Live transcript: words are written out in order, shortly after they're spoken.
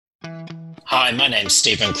Hi, my name's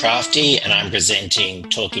Stephen Crafty and I'm presenting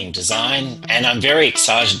Talking Design, and I'm very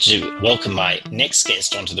excited to welcome my next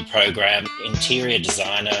guest onto the program, interior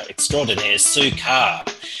designer extraordinaire Sue Carr.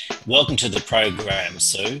 Welcome to the program,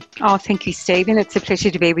 Sue. Oh, thank you, Stephen. It's a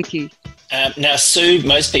pleasure to be with you. Now, Sue,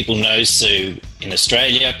 most people know Sue in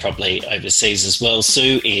Australia, probably overseas as well.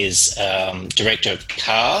 Sue is director of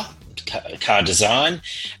Carr Design,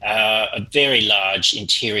 a very large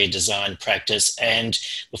interior design practice. And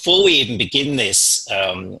before we even begin this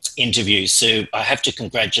interview, Sue, I have to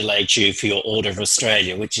congratulate you for your Order of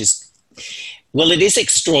Australia, which is, well, it is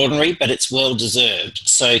extraordinary, but it's well deserved.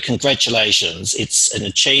 So congratulations. It's an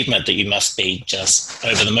achievement that you must be just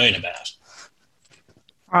over the moon about.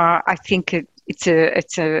 I think it's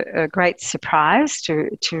a great surprise to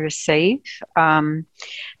receive,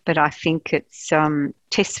 but I think it's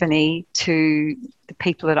testimony to the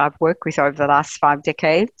people that I've worked with over the last 5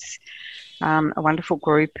 decades, a wonderful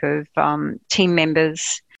group of team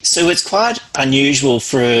members. So it's quite unusual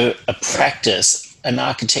for a practice, an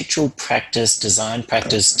architectural practice, design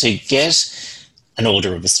practice, to get an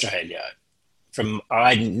Order of Australia.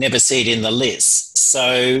 I never see it in the list.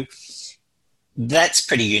 So that's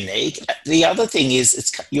pretty unique. The other thing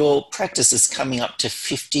is your practice is coming up to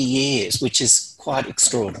 50 years, which is quite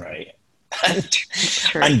extraordinary.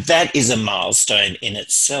 And that is a milestone in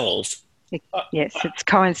itself. Yes, it's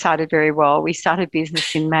coincided very well. We started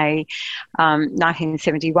business in May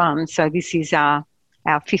 1971, so this is our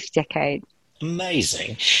 5th decade.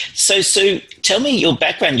 Amazing. So, Sue, tell me your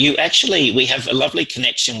background. We have a lovely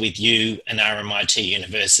connection with you and RMIT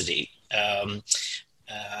University.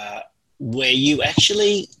 Where you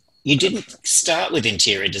didn't start with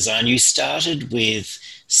interior design, you started with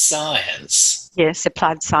science. Yes,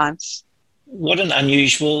 applied science. What an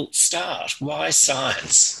unusual start. Why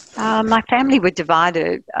science? My family were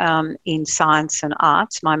divided in science and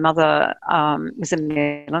arts. My mother was a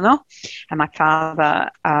milliner and my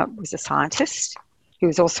father was a scientist. He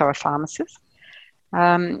was also a pharmacist.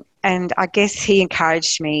 And I guess he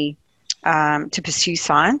encouraged me to pursue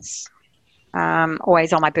science.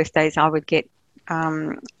 Always on my birthdays, I would get,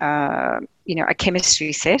 a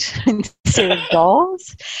chemistry set instead of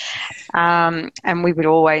dolls. And we would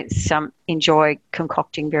always enjoy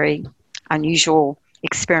concocting very unusual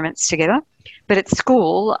experiments together. But at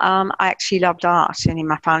school, I actually loved art. And in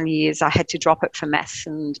my final years, I had to drop it for maths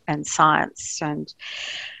and science.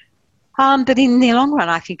 But in the long run,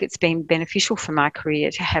 I think it's been beneficial for my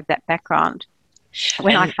career to have that background.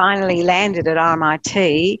 When I finally landed at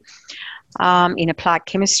RMIT, in applied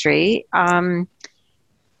chemistry,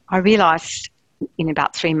 I realised in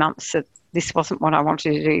about 3 months that this wasn't what I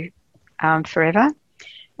wanted to do forever.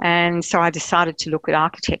 And so I decided to look at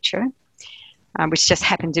architecture, which just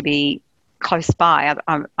happened to be close by.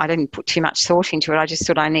 I didn't put too much thought into it. I just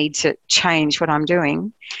thought I need to change what I'm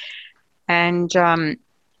doing. And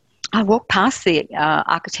I walked past the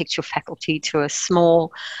architectural faculty to a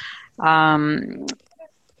small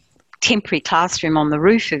temporary classroom on the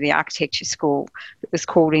roof of the architecture school that was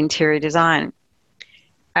called Interior Design.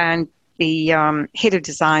 And the head of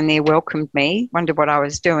design there welcomed me, wondered what I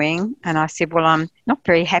was doing, and I said, well, I'm not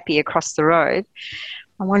very happy across the road.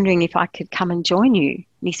 I'm wondering if I could come and join you. And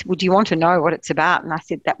he said, well, do you want to know what it's about? And I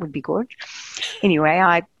said, that would be good. Anyway,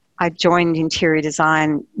 I joined Interior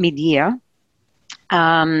Design mid-year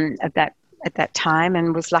at that time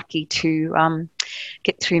and was lucky to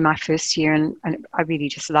get through my first year, and I really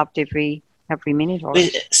just loved every minute of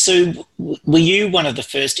it. So were you one of the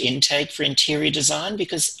first intake for interior design?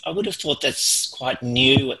 Because I would have thought that's quite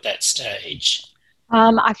new at that stage.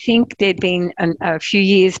 I think there'd been a few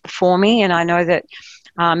years before me, and I know that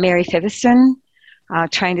Mary Featherstone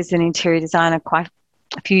trained as an interior designer quite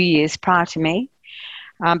a few years prior to me,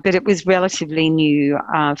 but it was relatively new,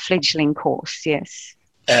 fledgling course, yes.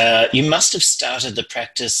 You must have started the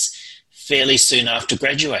practice fairly soon after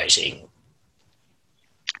graduating.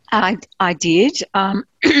 I did.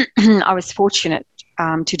 I was fortunate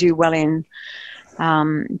to do well in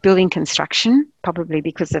building construction, probably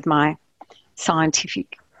because of my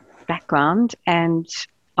scientific background, and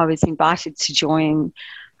I was invited to join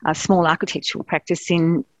a small architectural practice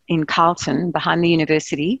in Carlton behind the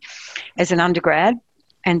university as an undergrad,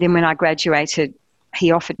 and then when I graduated,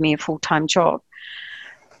 he offered me a full-time job.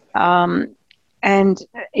 And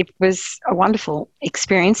it was a wonderful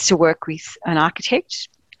experience to work with an architect.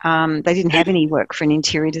 They didn't have any work for an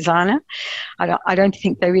interior designer. I don't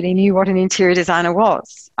think they really knew what an interior designer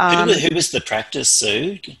was. Who was the practice,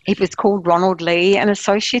 Sue? It was called Ronald Lee and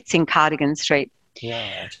Associates in Cardigan Street.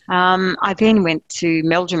 Right. I then went to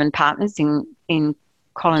Meldrum and Partners in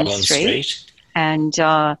Collins Street. And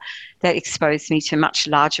that exposed me to much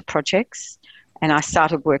larger projects. and I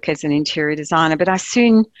started work as an interior designer. But I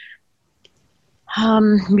soon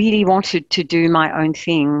really wanted to do my own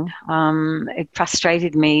thing. It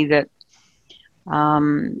frustrated me that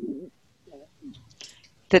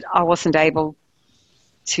that I wasn't able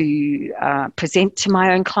to present to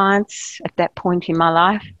my own clients at that point in my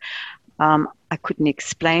life. I couldn't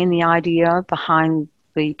explain the idea behind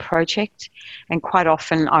the project, and quite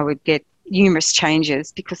often I would get numerous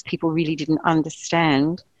changes because people really didn't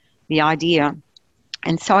understand the idea.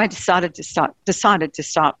 And so I decided to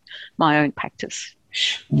start my own practice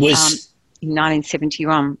in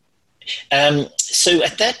 1971. So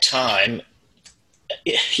at that time,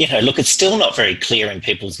 look, it's still not very clear in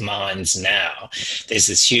people's minds now. There's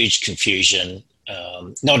this huge confusion,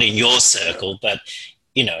 not in your circle, but,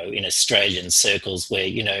 in Australian circles where,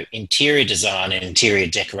 interior design and interior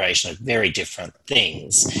decoration are very different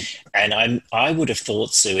things. And I would have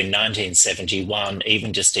thought, Sue, in 1971,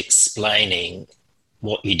 even just explaining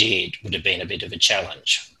what you did would have been a bit of a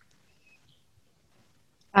challenge.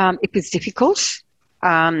 It was difficult.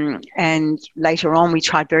 And later on, we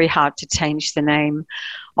tried very hard to change the name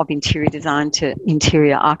of interior design to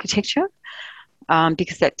interior architecture,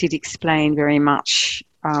 because that did explain very much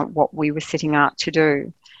what we were setting out to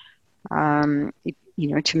do.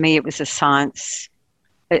 To me, it was a science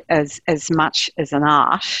as much as an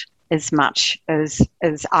art, as much as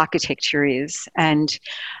architecture is. And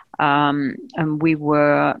we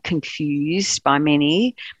were confused by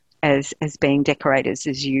many as being decorators,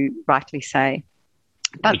 as you rightly say.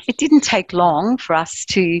 But it didn't take long for us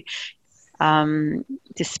to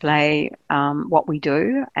display what we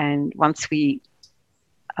do. And once we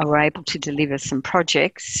were able to deliver some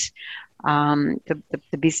projects,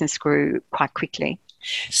 the business grew quite quickly.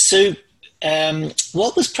 So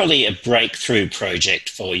what was probably a breakthrough project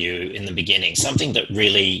for you in the beginning? Something that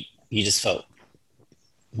really you just felt,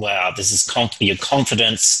 wow, this is your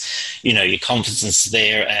confidence, your confidence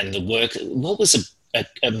there and the work. What was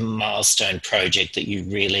a milestone project that you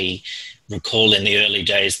really recall in the early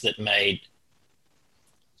days that made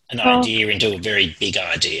an idea into a very big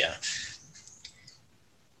idea?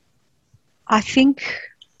 I think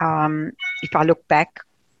if I look back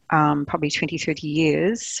probably 20, 30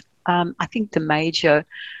 years, I think the major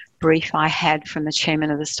brief I had from the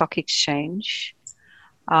chairman of the stock exchange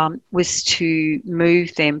was to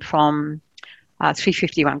move them from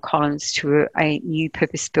 351 Collins to a new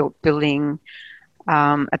purpose-built building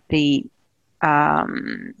at the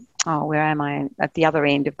where am I? At the other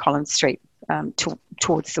end of Collins Street,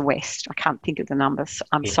 towards the west. I can't think of the numbers.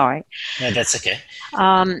 I'm sorry. No, that's okay.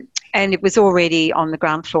 And it was already on the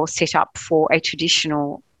ground floor set up for a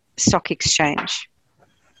traditional stock exchange.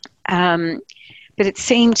 But it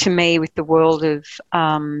seemed to me, with the world of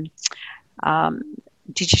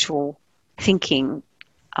digital thinking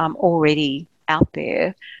already out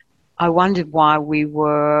there, I wondered why we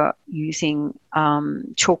were using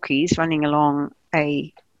chalkies running along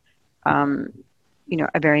a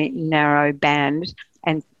very narrow band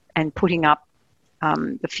and putting up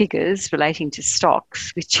the figures relating to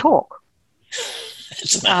stocks with chalk.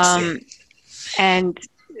 That's amazing. And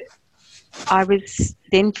I was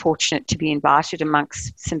then fortunate to be invited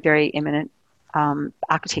amongst some very eminent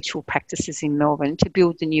architectural practices in Melbourne to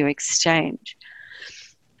build the new exchange.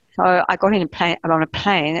 So I got on a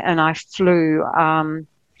plane and I flew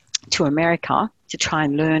to America to try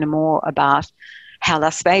and learn more about how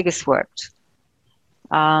Las Vegas worked,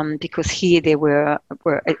 because here it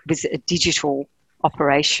was a digital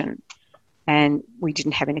operation, and we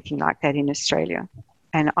didn't have anything like that in Australia.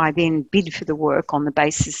 And I then bid for the work on the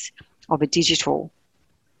basis of a digital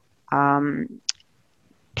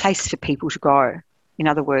place for people to go. In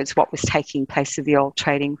other words, what was taking place at the old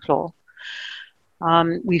trading floor.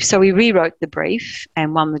 So we rewrote the brief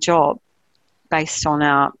and won the job based on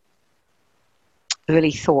our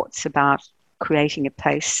early thoughts about creating a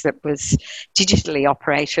place that was digitally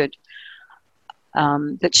operated,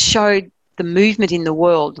 that showed the movement in the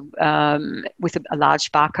world with a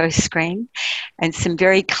large barcode screen and some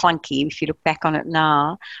very clunky, if you look back on it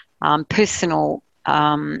now, personal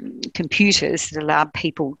computers that allowed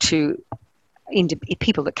people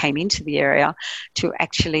that came into the area to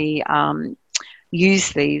actually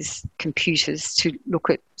use these computers to look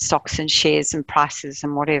at stocks and shares and prices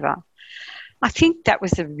and whatever. I think that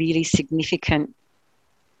was a really significant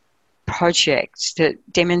project that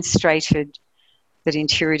demonstrated that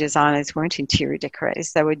interior designers weren't interior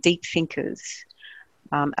decorators. They were deep thinkers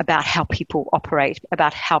about how people operate,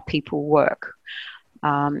 about how people work.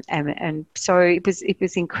 And so it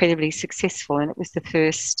was incredibly successful, and it was the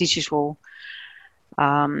first digital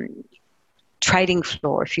trading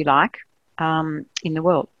floor, if you like, in the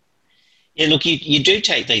world. Yeah, look, you do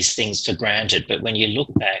take these things for granted, but when you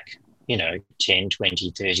look back, 10,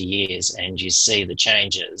 20, 30 years and you see the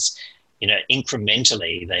changes,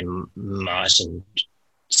 incrementally they mightn't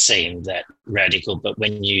seem that radical, but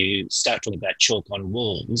when you start talking about chalk on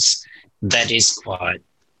walls, that is quite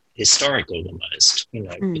historical almost.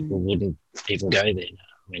 People Mm. wouldn't even go there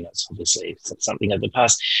now. I mean, that's obviously something of the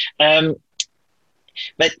past. Um,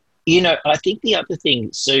 but, I think the other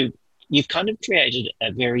thing, so you've kind of created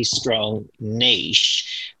a very strong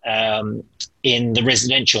niche in the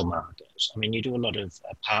residential market. I mean, you do a lot of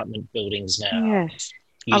apartment buildings now. Yes.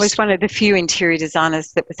 I You, was one of the few interior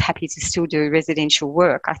designers that was happy to still do residential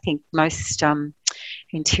work. I think most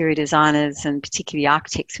interior designers and particularly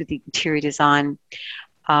architects with the interior design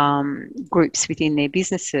groups within their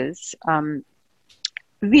businesses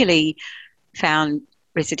really found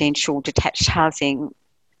residential detached housing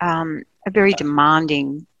a very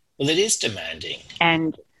demanding well, it is demanding.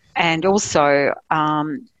 and also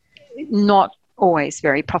not always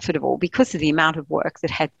very profitable because of the amount of work that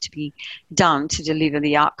had to be done to deliver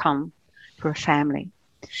the outcome for a family.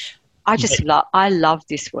 I love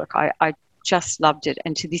this work. I just loved it,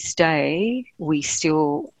 and to this day we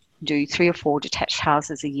still do 3 or 4 detached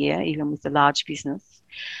houses a year, even with the large business,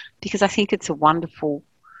 because I think it's a wonderful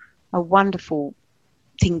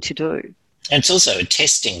thing to do. And it's also a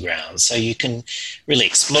testing ground, so you can really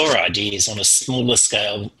explore ideas on a smaller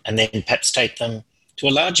scale and then perhaps take them to a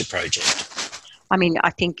larger project. I mean, I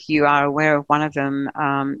think you are aware of one of them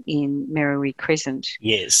in Merriweek Crescent.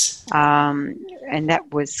 Yes. And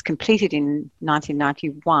that was completed in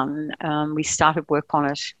 1991. We started work on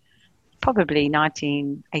it probably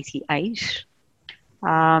 1988.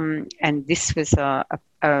 And this was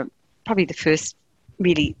probably the first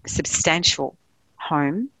really substantial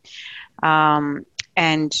home.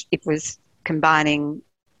 And it was combining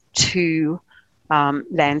 2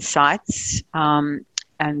 land sites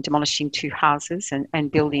and demolishing 2 houses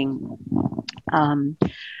and building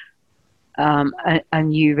a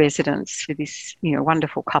new residence for this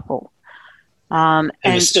wonderful couple. And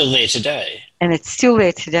it's still there today. And it's still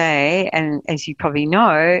there today. And as you probably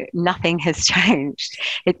know, nothing has changed.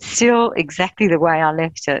 It's still exactly the way I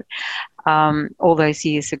left it all those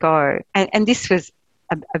years ago. And this was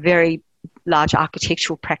a very large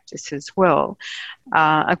architectural practice as well.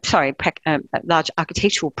 A large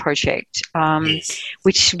architectural project, Yes.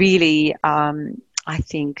 which really, I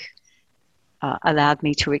think, allowed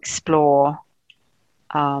me to explore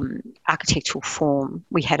architectural form.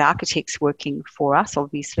 We had architects working for us,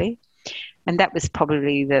 obviously, and that was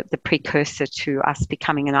probably the precursor to us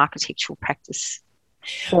becoming an architectural practice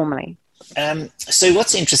formally. So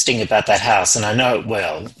what's interesting about that house, and I know it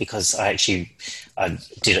well because I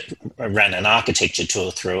ran an architecture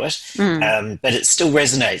tour through it, but it still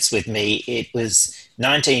resonates with me. It was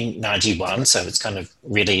 1991, so it's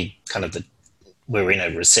we're in a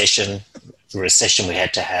recession. The recession we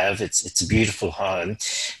had to have. It's a beautiful home,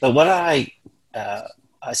 but what I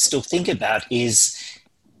still think about is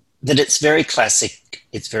that it's very classic.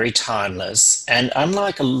 It's very timeless, and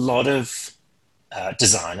unlike a lot of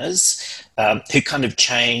designers who kind of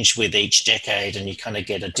change with each decade and you kind of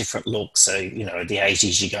get a different look. So, the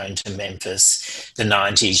 80s you go into Memphis, the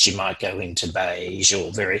 90s you might go into beige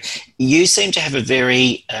you seem to have a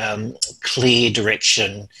very clear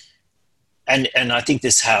direction. And I think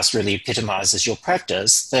this house really epitomizes your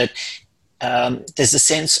practice, that there's a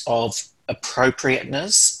sense of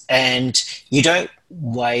appropriateness and you don't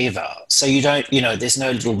waver. So you don't, there's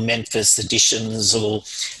no little Memphis additions or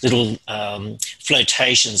little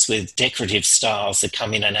flotations with decorative styles that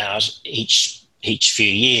come in and out each few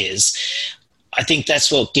years. I think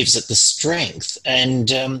that's what gives it the strength. And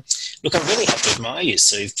look, I really have to admire you,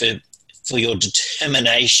 Sue, for your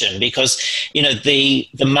determination, because the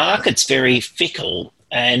market's very fickle,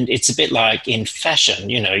 and it's a bit like in fashion.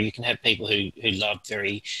 You can have people who love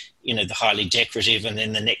very the highly decorative, and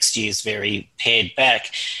then the next year's very pared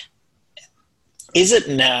back. Is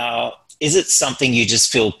it something you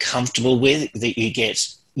just feel comfortable with, that you get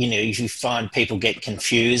you find people get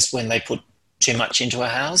confused when they put too much into a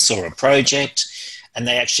house or a project and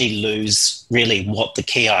they actually lose really what the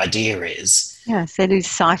key idea is? Yes, they lose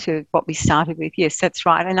sight of what we started with. Yes, that's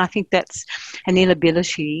right. And I think that's an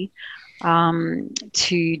inability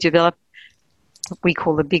to develop what we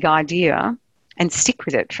call the big idea and stick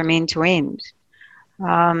with it from end to end.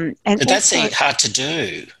 But that's hard to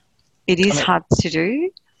do. It is hard to do.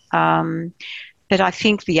 But I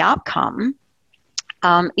think the outcome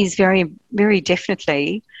is very, very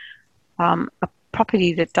definitely a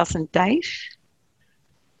property that doesn't date.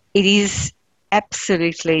 It is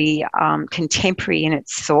absolutely contemporary in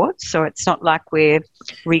its thought. So it's not like we're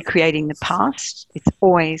recreating the past. It's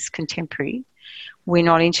always contemporary. We're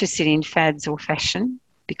not interested in fads or fashion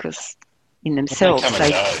because in themselves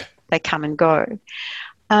they come and go.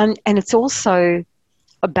 And it's also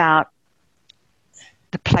about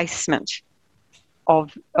the placement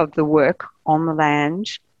of the work on the land,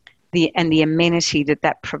 and the amenity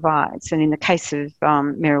that provides. And in the case of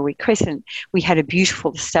Merriweek Crescent, we had a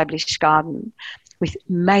beautiful established garden with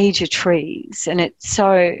major trees, and it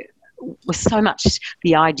was so much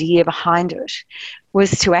the idea behind it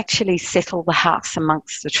was to actually settle the house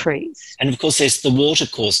amongst the trees. And of course, there's the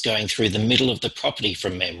watercourse going through the middle of the property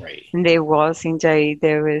from memory. And there was indeed.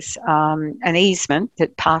 There was an easement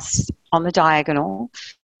that passed on the diagonal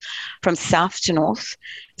from south to north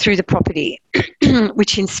through the property,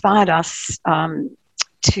 which inspired us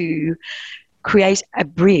to create a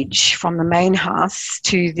bridge from the main house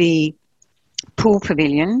to the pool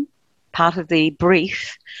pavilion. Part of the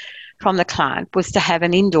brief from the client was to have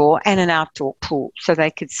an indoor and an outdoor pool so they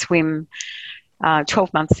could swim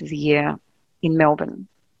 12 months of the year in Melbourne.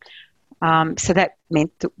 So that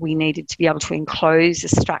meant that we needed to be able to enclose a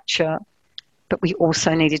structure, but we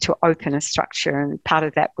also needed to open a structure, and part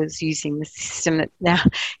of that was using the system that now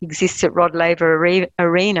exists at Rod Laver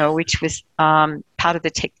Arena, which was part of the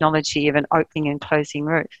technology of an opening and closing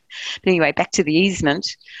roof. But anyway, back to the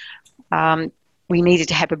easement. We needed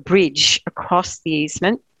to have a bridge across the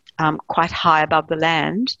easement, quite high above the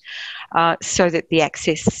land, so that the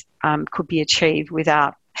access could be achieved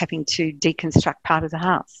without having to deconstruct part of the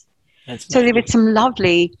house. So there were some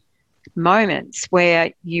lovely moments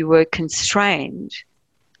where you were constrained,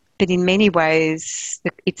 but in many ways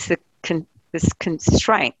it's this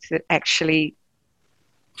constraint that actually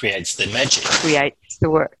creates the magic. Creates the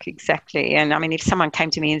work, exactly. And I mean, if someone came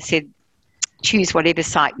to me and said, choose whatever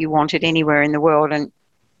site you wanted anywhere in the world and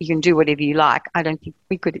you can do whatever you like, I don't think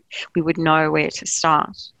we would know where to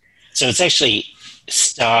start. So it's actually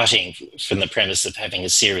starting from the premise of having a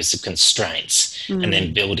series of constraints and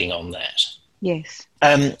then building on that. Yes.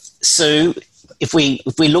 So if we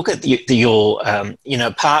look at your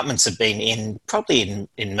apartments have been probably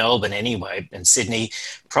in Melbourne anyway, in Sydney,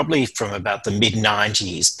 probably from about the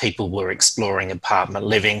mid-90s, people were exploring apartment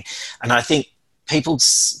living. And I think people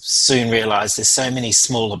soon realised there's so many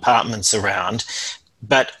small apartments around.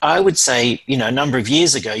 But I would say, a number of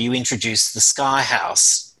years ago, you introduced the Sky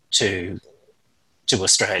House to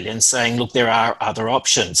Australians, saying, look, there are other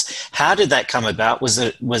options. How did that come about? Was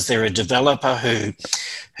there a developer who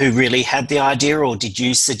really had the idea, or did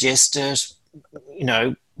you suggest it?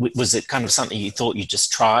 Was it kind of something you thought you'd just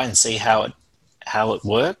try and see how it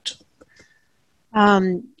worked?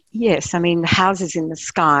 Yes, I mean, Houses in the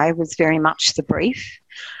Sky was very much the brief,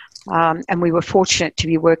 and we were fortunate to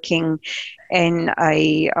be working in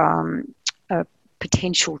a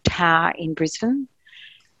potential tower in Brisbane.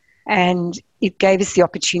 And it gave us the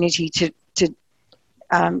opportunity to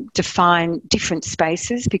define different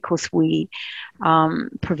spaces because we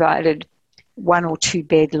provided 1 or 2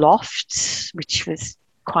 bed lofts, which was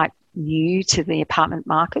quite new to the apartment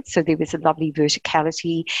market. So there was a lovely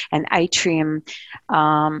verticality and atrium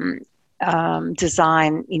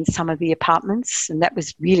design in some of the apartments, and that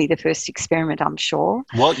was really the first experiment, I'm sure.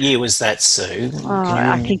 What year was that, Sue?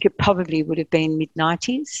 I think it probably would have been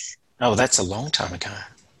mid-90s. Oh, that's a long time ago.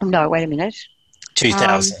 No, wait a minute.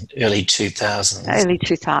 2000, early 2000s. Early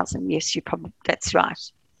 2000, yes, that's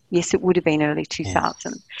right. Yes, it would have been early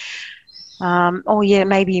 2000. Yeah.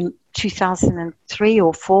 Maybe 2003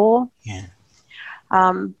 or 4. Yeah.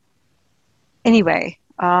 Anyway,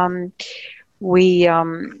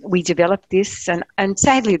 we developed this, and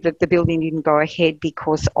sadly the building didn't go ahead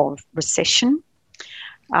because of recession,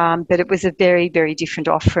 but it was a very, very different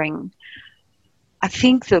offering. I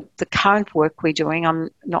think that the current work we're doing,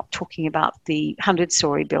 I'm not talking about the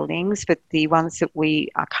 100-storey buildings, but the ones that we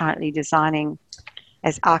are currently designing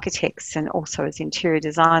as architects and also as interior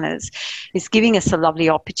designers, is giving us a lovely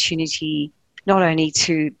opportunity not only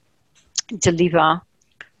to deliver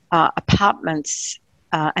apartments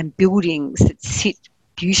and buildings that sit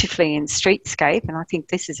beautifully in streetscape, and I think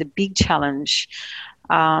this is a big challenge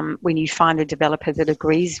when you find a developer that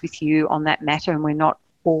agrees with you on that matter, and we're not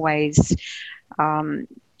always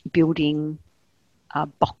building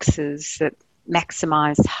boxes that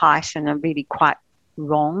maximise height and are really quite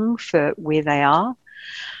wrong for where they are.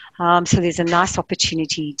 So there's a nice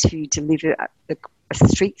opportunity to deliver a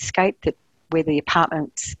streetscape where the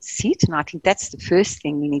apartments sit, and I think that's the first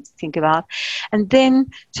thing we need to think about. And then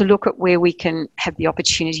to look at where we can have the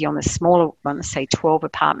opportunity on the smaller ones, say 12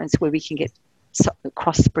 apartments, where we can get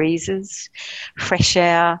cross breezes, fresh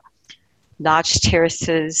air, large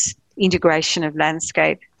terraces, integration of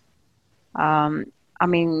landscape. I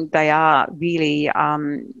mean, they are really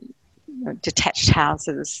detached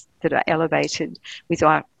houses that are elevated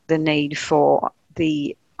without the need for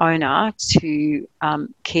the owner to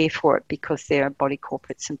care for it, because there are body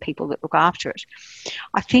corporates and people that look after it.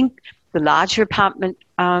 I think the larger apartment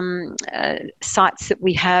sites that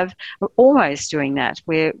we have are always doing that.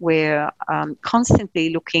 We're constantly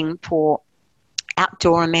looking for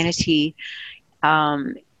outdoor amenity,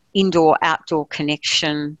 indoor-outdoor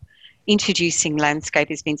connection. Introducing landscape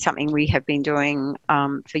has been something we have been doing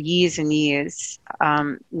for years and years,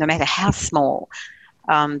 no matter how small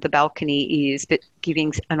the balcony is, but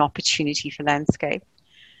giving an opportunity for landscape.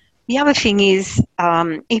 The other thing is,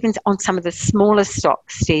 even on some of the smaller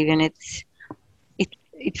stocks, Stephen, it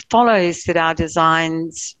follows that our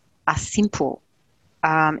designs are simple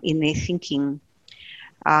in their thinking.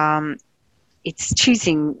 It's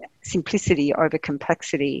choosing simplicity over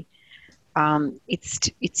complexity.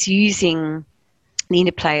 It's using the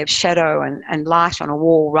interplay of shadow and light on a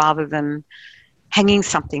wall rather than hanging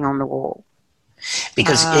something on the wall.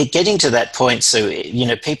 Because getting to that point, so, you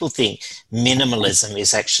know, people think minimalism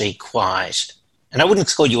is actually quite, and I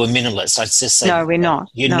wouldn't call you a minimalist. I'd just say no, we're not.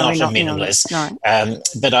 You're not a minimalist. No.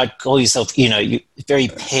 But I'd call yourself, you know, you're very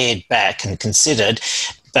pared back and considered.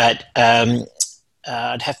 But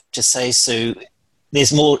I'd have to say, Sue,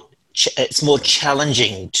 there's more. It's more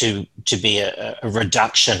challenging to be a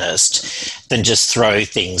reductionist than just throw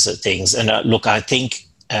things at things. And look, I think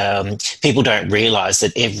people don't realise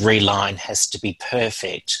that every line has to be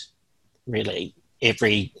perfect. Really,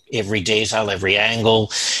 every detail, every angle,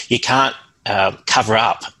 you can't cover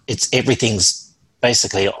up. Everything's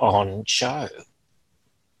basically on show.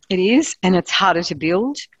 It is, and it's harder to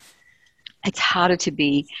build. It's harder to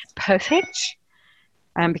be perfect.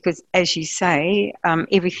 Because, as you say,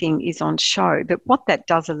 everything is on show. But what that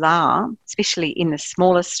does allow, especially in the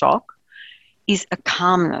smaller stock, is a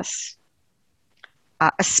calmness,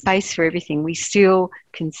 a space for everything. We still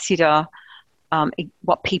consider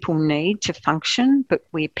what people need to function, but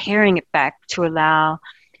we're paring it back to allow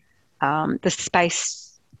the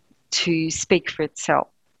space to speak for itself.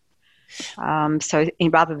 So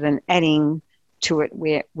rather than adding to it,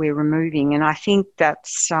 we're removing. And I think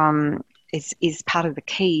that's... is part of the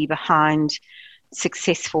key behind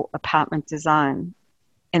successful apartment design.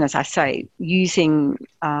 And as I say, using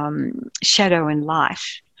shadow and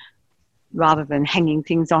light rather than hanging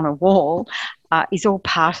things on a wall is all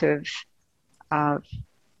part of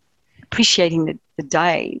appreciating the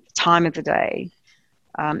day, the time of the day.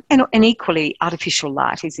 And equally, artificial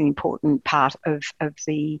light is an important part of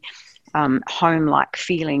the home-like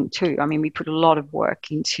feeling too. I mean, we put a lot of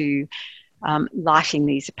work into lighting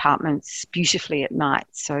these apartments beautifully at night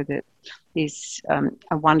so that there's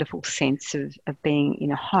a wonderful sense of being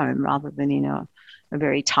in a home rather than in a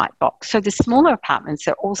very tight box. So the smaller apartments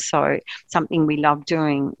are also something we love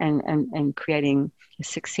doing and creating a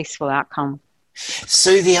successful outcome.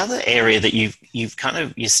 So the other area that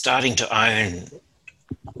you're starting to own,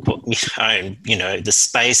 you know, the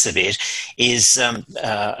space of it is, and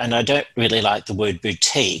I don't really like the word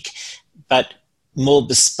boutique, but more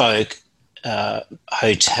bespoke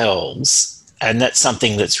hotels, and that's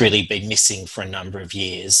something that's really been missing for a number of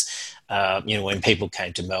years. You know, when people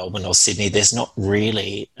came to Melbourne or Sydney, there's not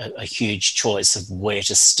really a huge choice of where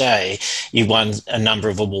to stay. You won a number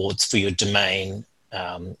of awards for your Domain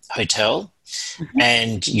hotel,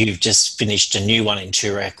 and you've just finished a new one in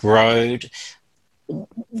Toorak Road.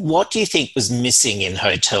 What do you think was missing in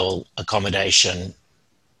hotel accommodation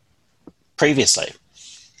previously?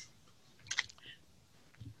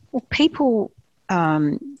 Well, people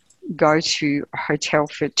go to a hotel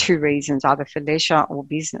for two reasons, either for leisure or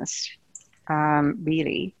business,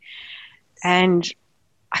 really. And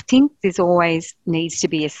I think there's always needs to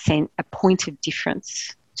be a point of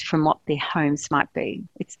difference from what their homes might be.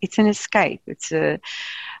 It's an escape.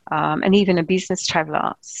 And even a business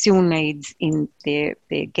traveller still needs in their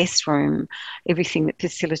guest room everything that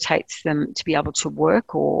facilitates them to be able to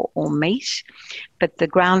work or meet. But the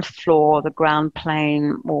ground floor, the ground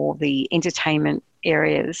plane, or the entertainment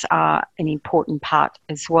areas are an important part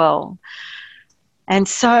as well. And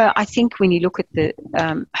so I think when you look at the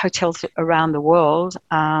hotels around the world,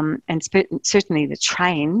 and certainly the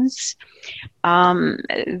trains,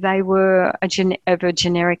 they were of a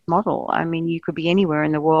generic model. I mean, you could be anywhere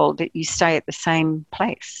in the world, but you stay at the same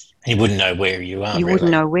place. You wouldn't know where you are. You really.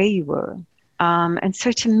 wouldn't know where you were. And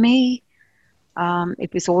so to me,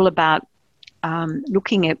 it was all about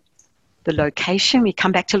looking at the location. We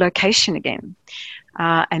come back to location again,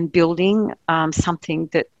 and building something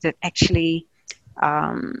that actually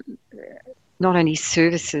um, not only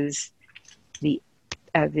services the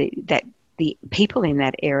people in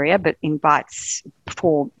that area, but invites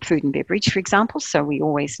for food and beverage, for example. So we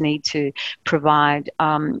always need to provide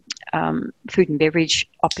food and beverage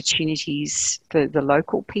opportunities for the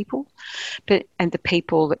local people, and the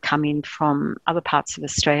people that come in from other parts of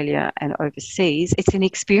Australia and overseas. It's an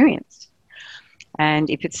experience. And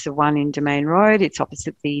if it's the one in Domain Road, it's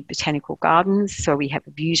opposite the Botanical Gardens. So we have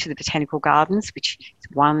a view to the Botanical Gardens, which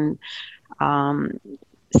is one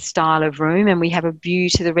style of room, and we have a view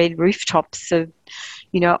to the red rooftops of,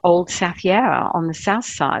 Old South Yarra on the south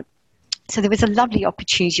side. So there was a lovely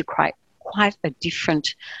opportunity to create quite a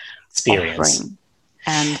different experience. Offering.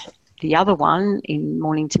 And the other one in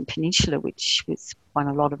Mornington Peninsula, which won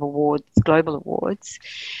a lot of awards, global awards,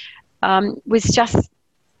 was just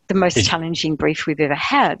the most challenging brief we've ever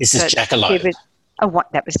had. This is Jackalope.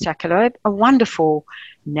 That was Jackalope. A wonderful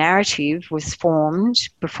narrative was formed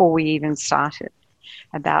before we even started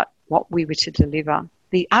about what we were to deliver.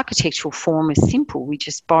 The architectural form is simple. We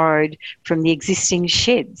just borrowed from the existing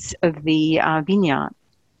sheds of the vineyard.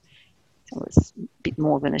 So it was a bit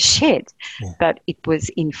more than a shed, but it was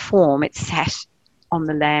in form. It sat on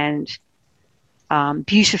the land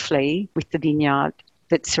beautifully with the vineyard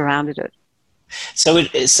that surrounded it. So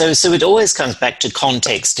it always comes back to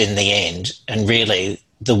context in the end, and really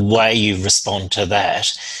the way you respond to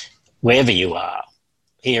that, wherever you are,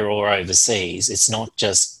 here or overseas. It's not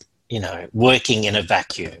just, working in a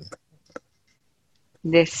vacuum.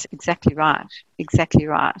 Yes, exactly right. Exactly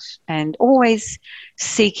right. And always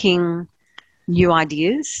seeking new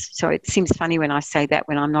ideas. So it seems funny when I say that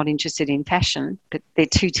when I'm not interested in fashion, but they're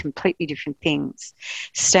two completely different things.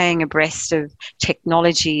 Staying abreast of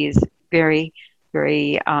technology is very,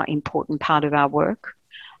 very important part of our work.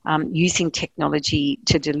 Using technology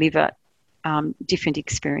to deliver different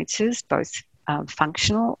experiences, both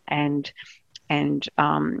functional and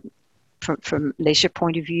from leisure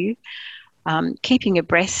point of view. Keeping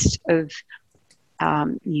abreast of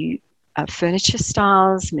new furniture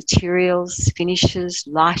styles, materials, finishes,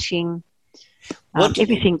 lighting,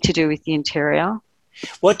 everything to do with the interior.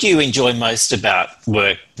 What do you enjoy most about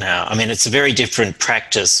work now? I mean, it's a very different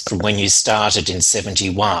practice from when you started in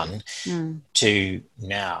 71 to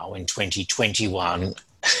now in 2021.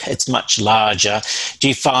 It's much larger. Do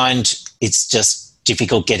you find it's just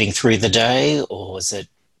difficult getting through the day, or is it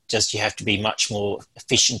just you have to be much more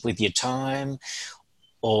efficient with your time,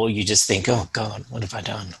 or you just think, oh God, what have I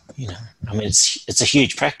done? I mean, it's a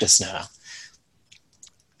huge practice now.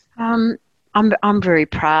 I'm very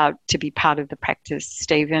proud to be part of the practice,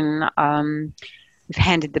 Stephen. We've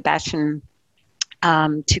handed the baton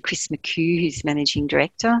to Chris McHugh, who's managing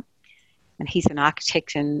director, and he's an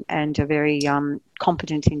architect and a very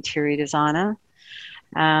competent interior designer.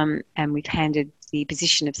 And we've handed the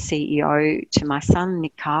position of CEO to my son,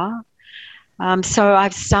 Nick Carr. So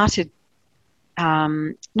I've started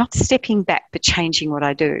not stepping back, but changing what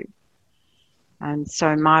I do. And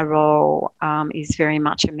so my role is very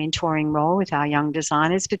much a mentoring role with our young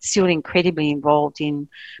designers, but still incredibly involved in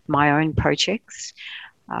my own projects,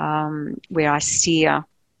 where I steer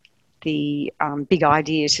the big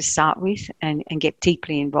idea to start with and get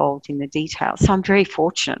deeply involved in the details. So I'm very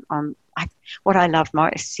fortunate. What I love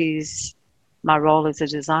most is my role as a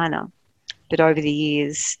designer. But over the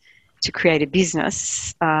years, to create a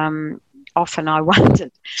business, often I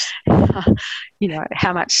wondered,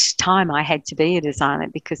 how much time I had to be a designer,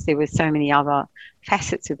 because there were so many other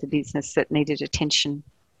facets of the business that needed attention.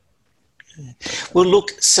 Well,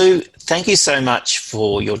 look, Sue, thank you so much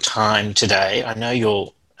for your time today. I know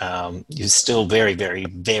you're still very, very,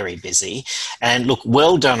 very busy. And look,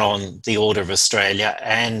 well done on the Order of Australia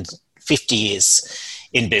and 50 years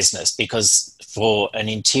in business, because for an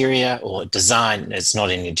interior or design, it's not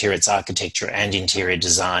an interior, it's architecture and interior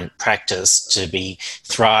design practice to be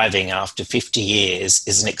thriving after 50 years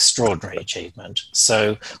is an extraordinary achievement.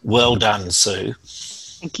 So well done, Sue.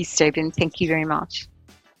 Thank you, Stephen. Thank you very much.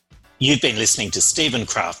 You've been listening to Stephen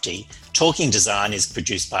Crafty. Talking Design is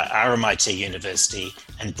produced by RMIT University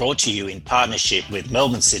and brought to you in partnership with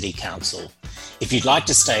Melbourne City Council. If you'd like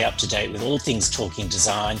to stay up to date with all things Talking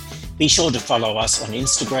Design, be sure to follow us on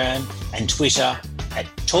Instagram and Twitter at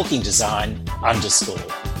talkingdesign_.